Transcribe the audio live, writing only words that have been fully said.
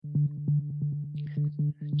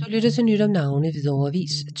Du lytter til Nyt Om Navne, Hvidovre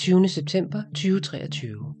Avis, 20. september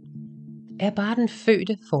 2023. Er bare den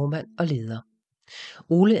fødte formand og leder.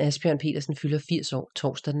 Ole Asbjørn Petersen fylder 80 år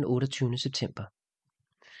torsdag den 28. september.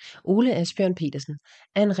 Ole Asbjørn Petersen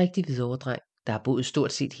er en rigtig Hvidovre-dreng, der har boet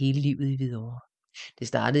stort set hele livet i Hvidovre. Det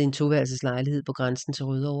startede i en toværelseslejlighed på grænsen til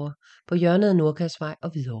Rødovre, på hjørnet af Nordkastvej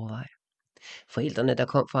og Hvidovrevej. Forældrene, der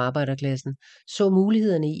kom fra arbejderklassen, så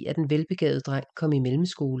mulighederne i, at en velbegavede dreng kom i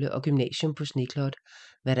mellemskole og gymnasium på Sneklot,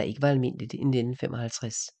 hvad der ikke var almindeligt i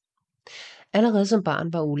 1955. Allerede som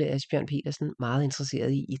barn var Ole Asbjørn Petersen meget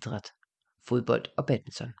interesseret i idræt, fodbold og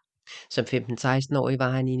badminton. Som 15-16-årig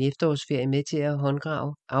var han i en efterårsferie med til at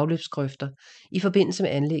håndgrave afløbsgrøfter i forbindelse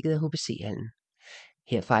med anlægget af HBC-hallen.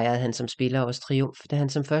 Her fejrede han som spiller også triumf, da han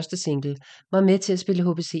som første single var med til at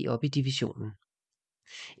spille HBC op i divisionen.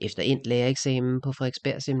 Efter endt lærereksamen på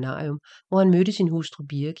Frederiksberg Seminarium, hvor han mødte sin hustru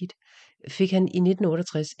Birgit, fik han i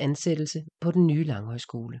 1968 ansættelse på den nye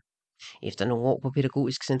Langhøjskole. Efter nogle år på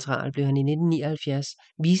Pædagogisk Central blev han i 1979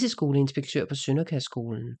 viceskoleinspektør på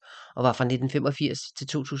Sønderkastskolen og var fra 1985 til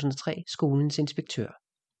 2003 skolens inspektør.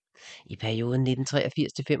 I perioden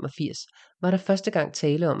 1983 til 85 var der første gang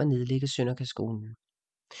tale om at nedlægge Sønderkastskolen.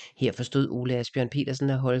 Her forstod Ole Asbjørn Petersen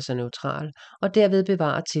at holde sig neutral og derved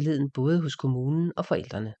bevare tilliden både hos kommunen og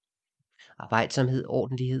forældrene. Arbejdsomhed,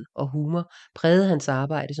 ordentlighed og humor prægede hans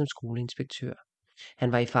arbejde som skoleinspektør.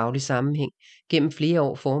 Han var i faglig sammenhæng gennem flere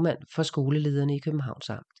år formand for skolelederne i Københavns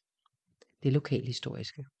Amt. Det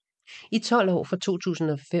lokalhistoriske. I 12 år fra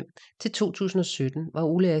 2005 til 2017 var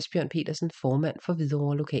Ole Asbjørn Petersen formand for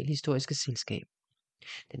Hvidovre Lokalhistoriske Selskab.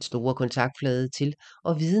 Den store kontaktflade til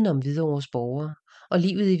og viden om Hvidovres borgere og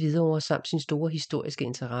livet i Hvidovre samt sin store historiske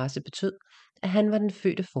interesse betød, at han var den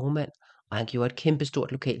fødte formand, og han gjorde et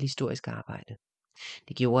kæmpestort lokalhistorisk arbejde.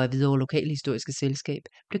 Det gjorde, at Hvidovre Lokalhistoriske Selskab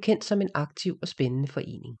blev kendt som en aktiv og spændende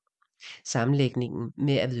forening. Sammenlægningen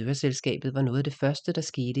med Hvidovre-selskabet var noget af det første, der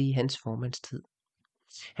skete i hans formandstid.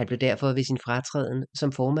 Han blev derfor ved sin fratræden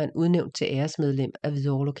som formand udnævnt til æresmedlem af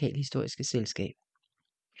Hvidovre Lokalhistoriske Selskab.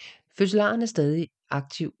 Fødselaren er stadig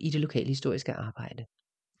aktiv i det lokalhistoriske arbejde.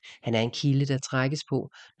 Han er en kilde, der trækkes på,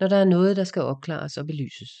 når der er noget, der skal opklares og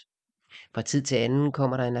belyses. Fra tid til anden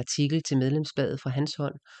kommer der en artikel til medlemsbladet fra hans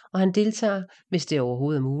hånd, og han deltager, hvis det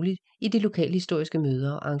overhovedet er muligt, i de lokalhistoriske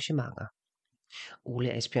møder og arrangementer.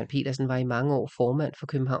 Ole Asbjørn Petersen var i mange år formand for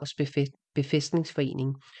Københavns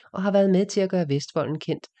Befæstningsforening og har været med til at gøre Vestvolden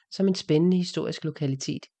kendt som en spændende historisk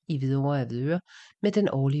lokalitet i Hvidovre Avis med den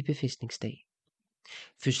årlige befæstningsdag.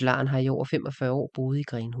 Fødselaren har i over 45 år boet i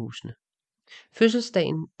Grenhusene.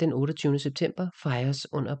 Fødselsdagen den 28. september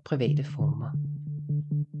fejres under private former.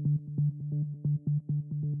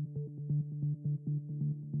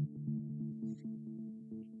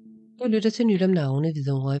 Du lytter til Nyt Om Navne,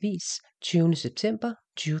 Hvidovre Avis, 20. september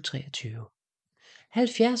 2023.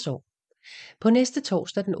 70 år. På næste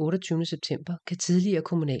torsdag den 28. september kan tidligere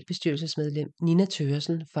kommunalbestyrelsesmedlem Nina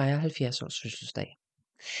Thøgersen fejre 70 års fødselsdag.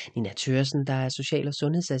 Nina Thøgersen, der er social- og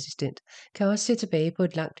sundhedsassistent, kan også se tilbage på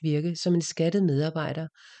et langt virke som en skattet medarbejder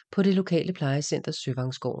på det lokale plejecenter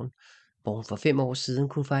Søvangsgården, hvor hun for 5 år siden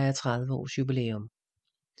kunne fejre 30 års jubilæum.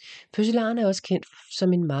 Fødselaren er også kendt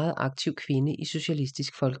som en meget aktiv kvinde i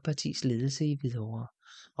Socialistisk Folkepartis ledelse i Hvidovre,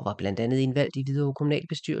 og var blandt andet indvalgt i Hvidovre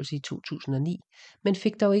kommunalbestyrelse i 2009, men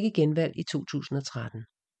fik dog ikke genvalg i 2013.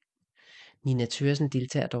 Nina Thøgersen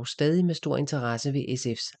deltager dog stadig med stor interesse ved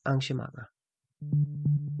SF's arrangementer.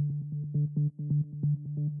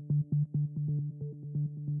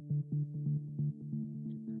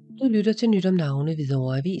 Du lytter til Nyt Om Navne,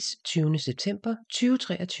 Hvidovre Avis, 20. september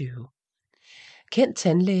 2023. Kendt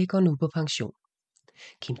tandlæge går nu på pension.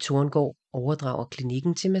 Kim Thorngaard overdrager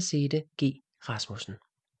klinikken til Mercede G. Rasmussen.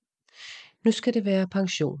 Nu skal det være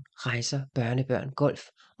pension, rejser, børnebørn, golf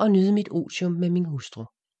og nyde mit otium med min hustru.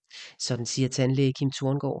 Sådan siger tandlæge Kim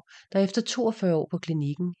Thorngaard, der efter 42 år på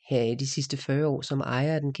klinikken, her i de sidste 40 år som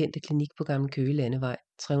ejer af den kendte klinik på Gammel Køge Landevej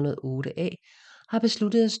 308A, har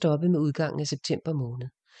besluttet at stoppe med udgangen af september måned.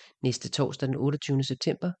 Næste torsdag den 28.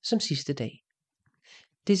 september som sidste dag.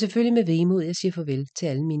 Det er selvfølgelig med vemod, jeg siger farvel til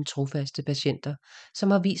alle mine trofaste patienter,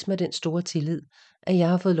 som har vist mig den store tillid, at jeg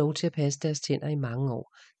har fået lov til at passe deres tænder i mange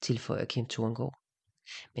år, tilføjer Kim Thorngaard.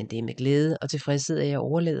 Men det er med glæde og tilfredshed, at jeg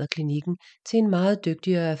overlader klinikken til en meget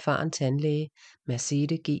dygtig og erfaren tandlæge,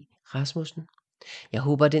 Mercede G. Rasmussen. Jeg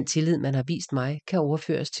håber, at den tillid, man har vist mig, kan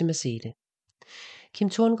overføres til Mercede. Kim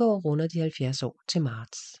Thorngaard runder de 70 år til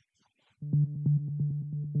marts.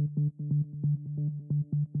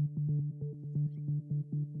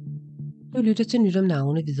 Du lytter til Nyt Om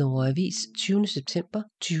Navne, Hvidovre Avis, 20. september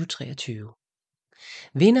 2023.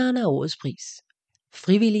 Vinderen af årets pris.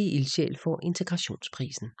 Frivillige ildsjæl får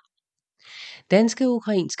integrationsprisen. Danske og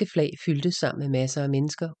ukrainske flag fyldte sammen med masser af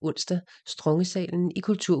mennesker onsdag Strungesalen i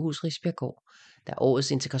Kulturhus Risbjerggård, da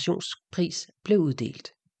årets integrationspris blev uddelt.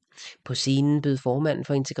 På scenen bød formanden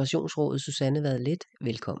for Integrationsrådet Susanne Vadlet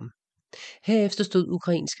velkommen. Herefter stod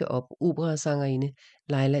ukrainske operasangerinde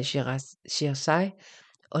Leila Sherzai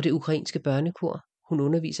og det ukrainske børnekor, hun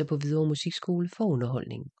underviser på Hvidovre Musikskole, for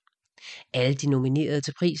underholdning. Alle de nominerede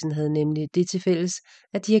til prisen havde nemlig det til fælles,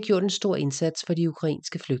 at de har gjort en stor indsats for de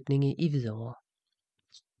ukrainske flygtninge i Hvidovre.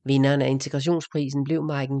 Vinderen af integrationsprisen blev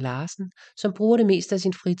Maiken Larsen, som bruger det meste af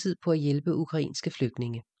sin fritid på at hjælpe ukrainske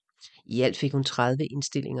flygtninge. I alt fik hun 30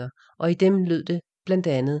 indstillinger, og i dem lød det blandt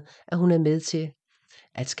andet, at hun er med til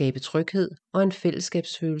at skabe tryghed og en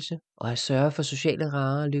fællesskabsfølelse og at sørge for sociale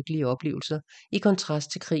rare og lykkelige oplevelser i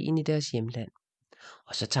kontrast til krigen i deres hjemland.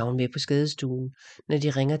 Og så tager hun med på skadestuen, når de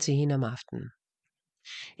ringer til hende om aftenen.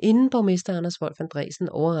 Inden borgmester Anders Wolf Andresen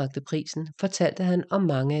overrakte prisen, fortalte han om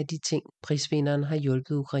mange af de ting, prisvinderen har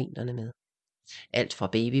hjulpet ukrainerne med. Alt fra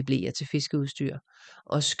babybleer til fiskeudstyr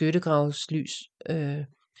og skyttegravslys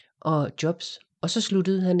og jobs. Og så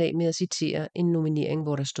sluttede han af med at citere en nominering,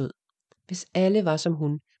 hvor der stod: "Hvis alle var som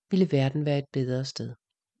hun, ville verden være et bedre sted."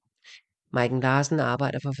 Maiken Larsen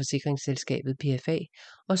arbejder for forsikringsselskabet PFA,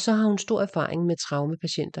 og så har hun stor erfaring med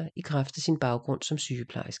traumepatienter i kraft af sin baggrund som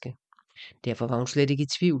sygeplejerske. Derfor var hun slet ikke i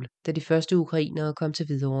tvivl, da de første ukrainere kom til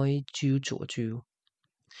Hvidovre i 2022.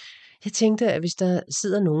 Jeg tænkte, at hvis der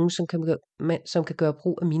sidder nogen, som kan gøre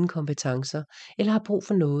brug af mine kompetencer, eller har brug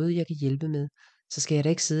for noget, jeg kan hjælpe med, så skal jeg da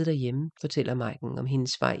ikke sidde derhjemme, fortæller Maiken om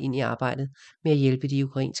hendes vej ind i arbejdet med at hjælpe de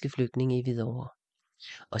ukrainske flygtninge i Hvidovre.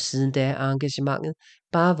 Og siden da er engagementet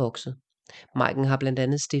bare vokset. Maiken har blandt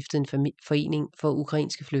andet stiftet en forening for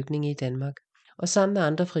ukrainske flygtninge i Danmark, og sammen med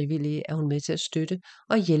andre frivillige er hun med til at støtte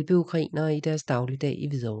og hjælpe ukrainere i deres dagligdag i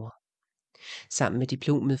Hvidovre. Sammen med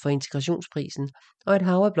diplomet for integrationsprisen og et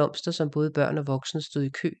hav af blomster, som både børn og voksne stod i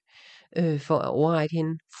kø for at overrække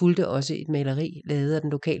hende, fulgte også et maleri lavet af den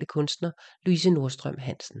lokale kunstner Louise Nordstrøm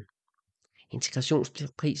Hansen.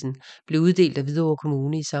 Integrationsprisen blev uddelt af Hvidovre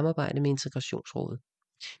Kommune i samarbejde med Integrationsrådet.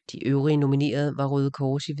 De øvrige nominerede var Røde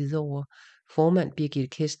Kors i Hvidovre, formand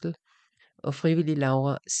Birgit Kestel og frivillig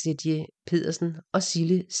Laura Sedje Pedersen og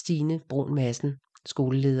Sille Stine Brun Madsen,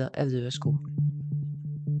 skoleleder af Hvidovre Skole.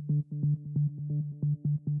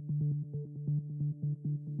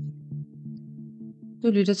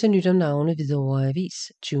 Du lytter til Nyt Om Navne, Hvidovre Avis,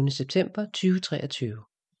 20. september 2023.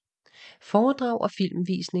 Foredrag og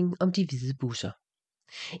filmvisning om de hvide busser.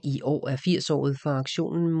 I år er 80-året for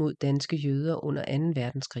aktionen mod danske jøder under 2.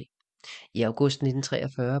 verdenskrig. I august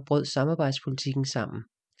 1943 brød samarbejdspolitikken sammen.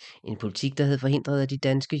 En politik, der havde forhindret, at de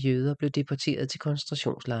danske jøder blev deporteret til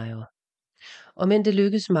koncentrationslejre. Og men det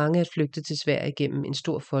lykkedes mange at flygte til Sverige gennem en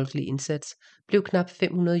stor folkelig indsats, blev knap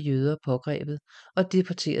 500 jøder pågrebet og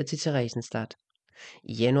deporteret til Theresienstadt.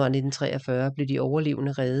 I januar 1943 blev de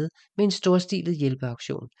overlevende reddet med en storstilet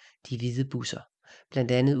hjælpeaktion, de hvide busser,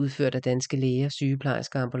 blandt andet udført af danske læger,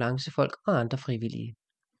 sygeplejersker, ambulancefolk og andre frivillige.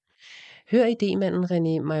 Hør idémanden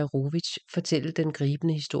René Majorovic fortælle den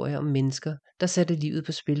gribende historie om mennesker, der satte livet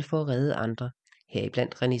på spil for at redde andre,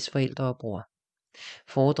 heriblandt Renés forældre og bror.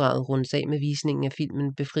 Foredraget rundes af med visningen af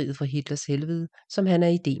filmen Befriet fra Hitlers helvede, som han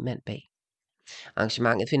er idémand bag.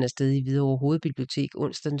 Arrangementet finder sted i Hvidovre Hovedbibliotek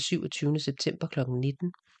onsdag den 27. september kl.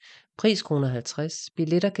 19. Pris kroner 50.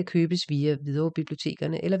 Billetter kan købes via Hvidovre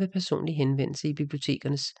Bibliotekerne eller ved personlig henvendelse i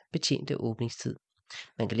bibliotekernes betjente åbningstid.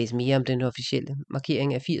 Man kan læse mere om den officielle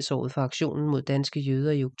markering af 80-året for aktionen mod danske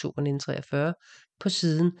jøder i oktober 1943 på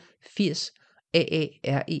siden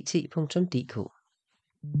 80aaret.dk.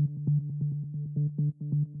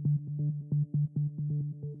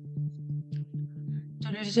 Du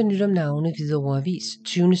lytter til Nyt Om Navne, Hvidovre Avis,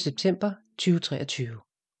 20. september 2023.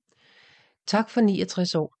 Tak for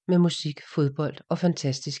 69 år med musik, fodbold og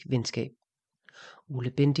fantastisk venskab.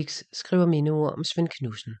 Ole Bendix skriver mindeord om Svend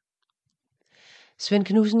Knudsen. Svend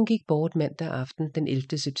Knudsen gik bort mandag aften den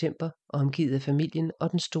 11. september, omgivet af familien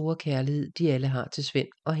og den store kærlighed, de alle har til Svend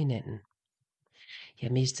og hinanden.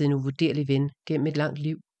 Jeg mistede en uvurderlig ven gennem et langt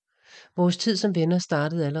liv. Vores tid som venner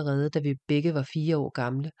startede allerede, da vi begge var 4 år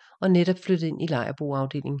gamle og netop flyttede ind i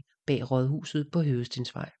lejrboafdelingen bag Rådhuset på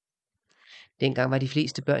Høvestensvej. Dengang var de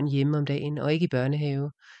fleste børn hjemme om dagen og ikke i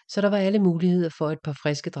børnehave, så der var alle muligheder for et par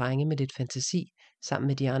friske drenge med lidt fantasi, sammen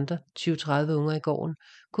med de andre 20-30 unger i gården,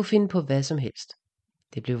 kunne finde på hvad som helst.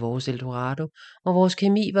 Det blev vores Eldorado, og vores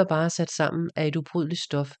kemi var bare sat sammen af et ubrydeligt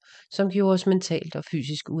stof, som gjorde os mentalt og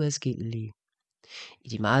fysisk uadskillelige. I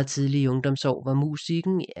de meget tidlige ungdomsår var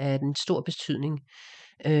musikken af en stor betydning.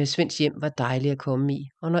 Svends hjem var dejligt at komme i,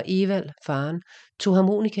 og når Evald, faren, tog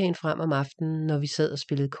harmonikaen frem om aftenen, når vi sad og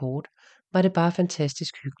spillede kort, var det bare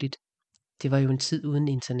fantastisk hyggeligt. Det var jo en tid uden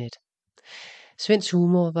internet. Svends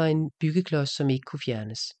humor var en byggeklods, som ikke kunne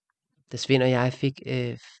fjernes. Da Svend og jeg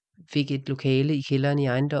fik et lokale i kælderen i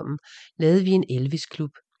ejendommen, lavede vi en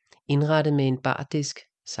Elvis-klub, indrettet med en bardisk,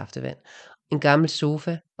 saftevand, en gammel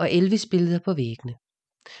sofa og Elvis-billeder på væggene.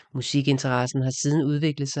 Musikinteressen har siden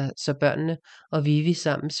udviklet sig, så børnene og Vivi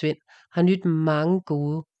sammen med Svend har nydt mange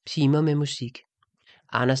gode timer med musik.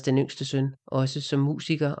 Anders, den yngste søn, også som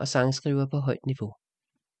musiker og sangskriver på højt niveau.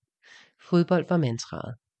 Fodbold var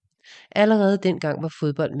mantraet. Allerede dengang var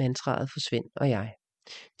fodbold mantraet for Svend og jeg.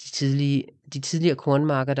 De tidligere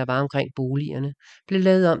kornmarker, der var omkring boligerne, blev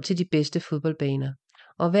lavet om til de bedste fodboldbaner,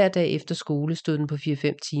 og hver dag efter skole stod den på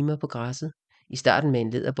 4-5 timer på græsset, i starten med en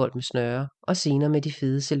læderbold med snøre, og senere med de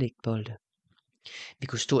fede selektbolde. Vi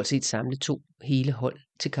kunne stort set samle 2 hele hold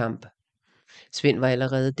til kamp. Svend var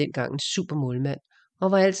allerede dengang en super målmand,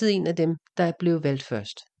 og var altid en af dem, der blev valgt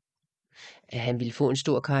først. At han ville få en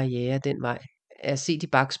stor karriere den vej, er set i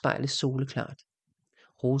bakspejlet soleklart.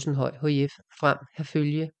 Rosenhøj, HF, Frem,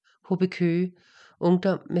 Herfølge, HB Køge,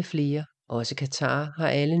 Ungdom med flere, også Katar, har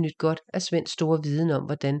alle nyt godt af Svends store viden om,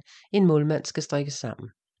 hvordan en målmand skal strikkes sammen.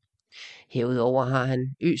 Herudover har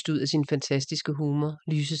han øst ud af sin fantastiske humor,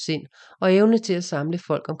 lyse sind og evne til at samle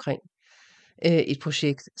folk omkring et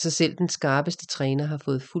projekt, så selv den skarpeste træner har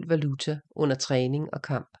fået fuld valuta under træning og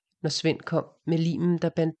kamp, når Svend kom med limen, der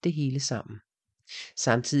bandt det hele sammen.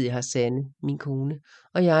 Samtidig har Sanne, min kone,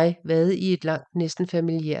 og jeg været i et langt, næsten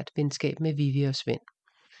familiært venskab med Vivi og Svend,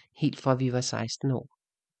 helt fra vi var 16 år.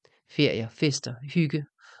 Ferier, fester, hygge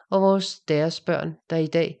og deres børn, der i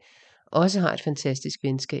dag også har et fantastisk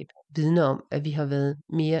venskab, vidner om, at vi har været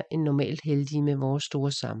mere end normalt heldige med vores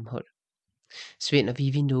store sammenhold. Svend og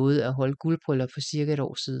Vivi nåede at holde guldbryllup for cirka et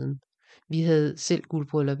år siden. Vi havde selv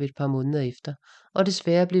guldbryllup et par måneder efter, og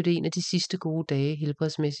desværre blev det en af de sidste gode dage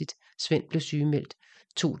helbredsmæssigt. Svend blev sygemeldt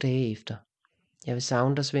 2 dage efter. Jeg vil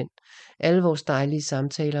savne dig, Svend. Alle vores dejlige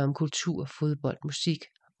samtaler om kultur, fodbold, musik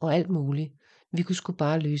og alt muligt. Vi kunne sgu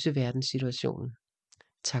bare løse verdenssituationen.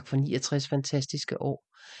 Tak for 69 fantastiske år.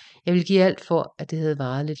 Jeg vil give alt for, at det havde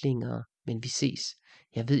varet lidt længere, men vi ses.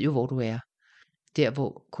 Jeg ved jo, hvor du er. Der,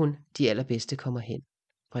 hvor kun de allerbedste kommer hen.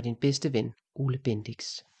 Fra din bedste ven, Ole Bendix.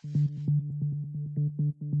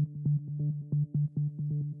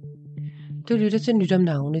 Du lytter til Nyt Om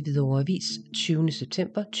Navne, Hvidovre Avis, 20.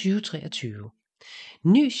 september 2023.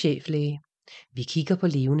 Ny cheflæge. Vi kigger på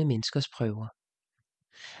levende menneskers prøver.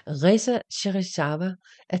 Reza Sherizava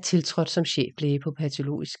er tiltrådt som cheflæge på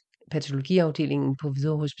patologiafdelingen på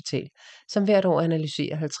Hvidovre Hospital, som hvert år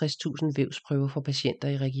analyserer 50.000 vævsprøver fra patienter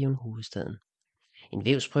i Region Hovedstaden. En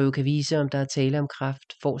vævsprøve kan vise, om der er tale om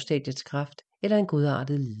kræft, forstadiets kræft eller en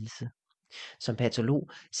godartet lidelse. Som patolog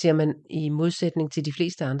ser man i modsætning til de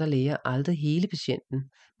fleste andre læger aldrig hele patienten,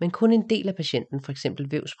 men kun en del af patienten, f.eks.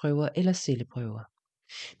 vævsprøver eller celleprøver.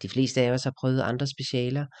 De fleste af os har prøvet andre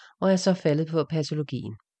specialer og er så faldet på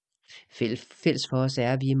patologien. Fælles for os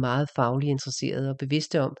er, at vi er meget fagligt interesserede og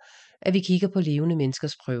bevidste om, at vi kigger på levende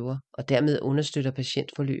menneskers prøver og dermed understøtter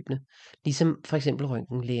patientforløbene, ligesom f.eks.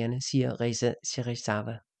 røntgenlægerne, siger Reza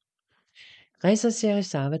Sherizava. Reza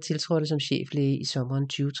Sherizava tiltrådte som cheflæge i sommeren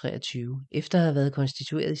 2023, efter at have været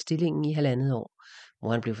konstitueret i stillingen i 1,5 år,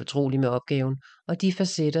 hvor han blev fortrolig med opgaven og de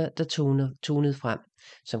facetter, der tonede frem,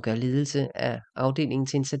 som gør ledelse af afdelingen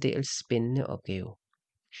til en særdeles spændende opgave.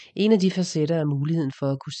 En af de facetter er muligheden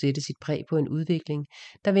for at kunne sætte sit præg på en udvikling,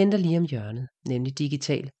 der venter lige om hjørnet, nemlig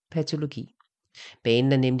digital patologi.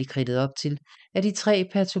 Banen er nemlig kridtet op til, at de 3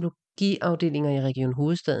 patologiafdelinger i Region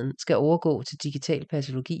Hovedstaden skal overgå til digital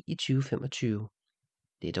patologi i 2025.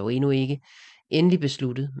 Det er dog endnu ikke endelig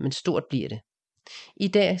besluttet, men stort bliver det. I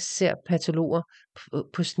dag ser patologer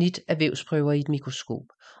på snit af vævsprøver i et mikroskop,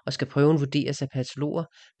 og skal prøven vurderes af patologer.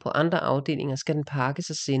 På andre afdelinger skal den pakkes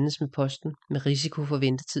og sendes med posten med risiko for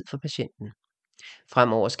ventetid for patienten.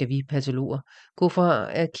 Fremover skal vi patologer gå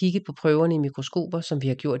fra at kigge på prøverne i mikroskoper, som vi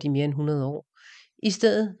har gjort i mere end 100 år. I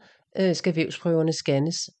stedet skal vævsprøverne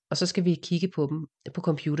scannes, og så skal vi kigge på dem på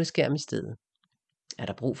computerskærm i stedet. Er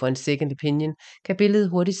der brug for en second opinion, kan billedet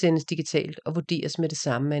hurtigt sendes digitalt og vurderes med det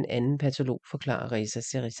samme af en anden patolog, forklarer Reza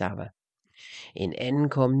Sherizava. En anden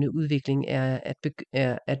kommende udvikling er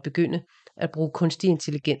at begynde at bruge kunstig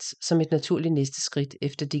intelligens som et naturligt næste skridt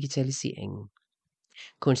efter digitaliseringen.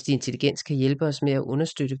 Kunstig intelligens kan hjælpe os med at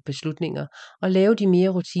understøtte beslutninger og lave de mere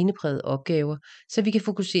rutineprægede opgaver, så vi kan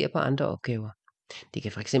fokusere på andre opgaver. Det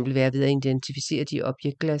kan fx være ved at identificere de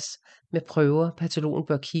objektglas med prøver, patologen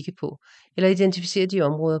bør kigge på, eller identificere de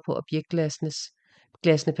områder på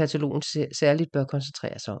objektglasene patologen særligt bør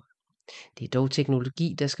koncentrere sig om. Det er dog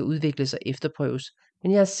teknologi, der skal udvikles og efterprøves,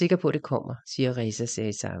 men jeg er sikker på, at det kommer, siger Reza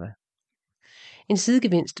Sherizava. En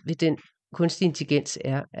sidegevinst ved den Kunstig intelligens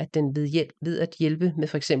er, at den ved at hjælpe med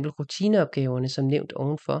f.eks. rutineopgaverne, som nævnt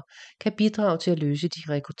ovenfor, kan bidrage til at løse de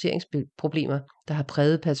rekrutteringsproblemer, der har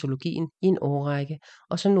præget patologien i en årrække,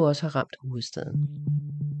 og som nu også har ramt hovedstaden.